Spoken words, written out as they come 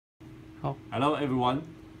Hello everyone,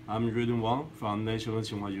 I'm Yu-Lin from National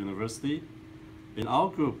Tsinghua University. In our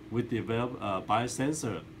group, we developed a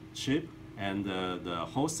biosensor chip and the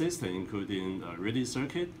whole system, including the reading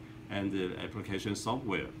circuit and the application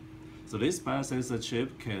software. So this biosensor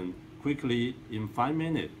chip can quickly, in 5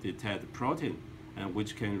 minutes, detect protein, and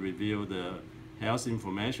which can reveal the health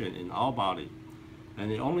information in our body.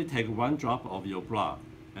 And it only takes 1 drop of your blood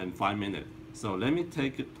in 5 minutes. So let me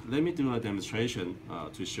do a demonstration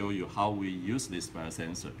to show you how we use this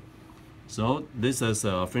biosensor. So this is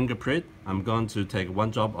a fingerprint. I'm going to take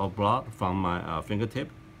 1 drop of blood from my fingertip.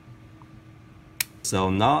 So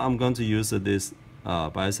now I'm going to use this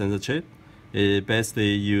biosensor chip. It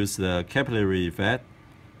basically uses the capillary effect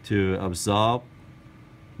to absorb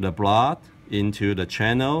the blood into the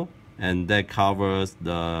channel, and that covers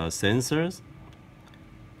the sensors.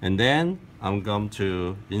 And then I'm going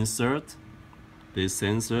to insert this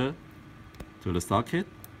sensor to the socket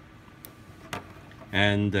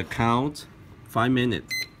and count 5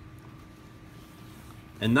 minutes.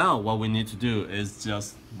 And now what we need to do is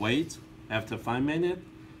just wait. After 5 minutes,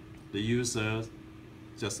 the user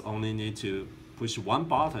just only need to push 1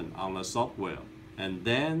 button on the software, and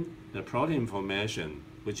then the protein information,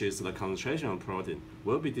 which is the concentration of protein,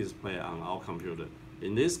 will be displayed on our computer.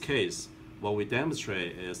 In this case, what we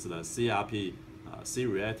demonstrate is the CRP,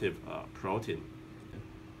 C-reactive protein.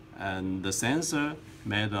 And the sensor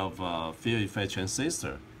made of field effect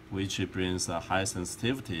transistor, which brings high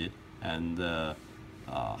sensitivity and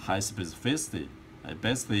high specificity. I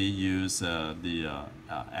basically use the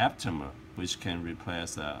aptamer, which can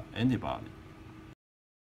replace antibody.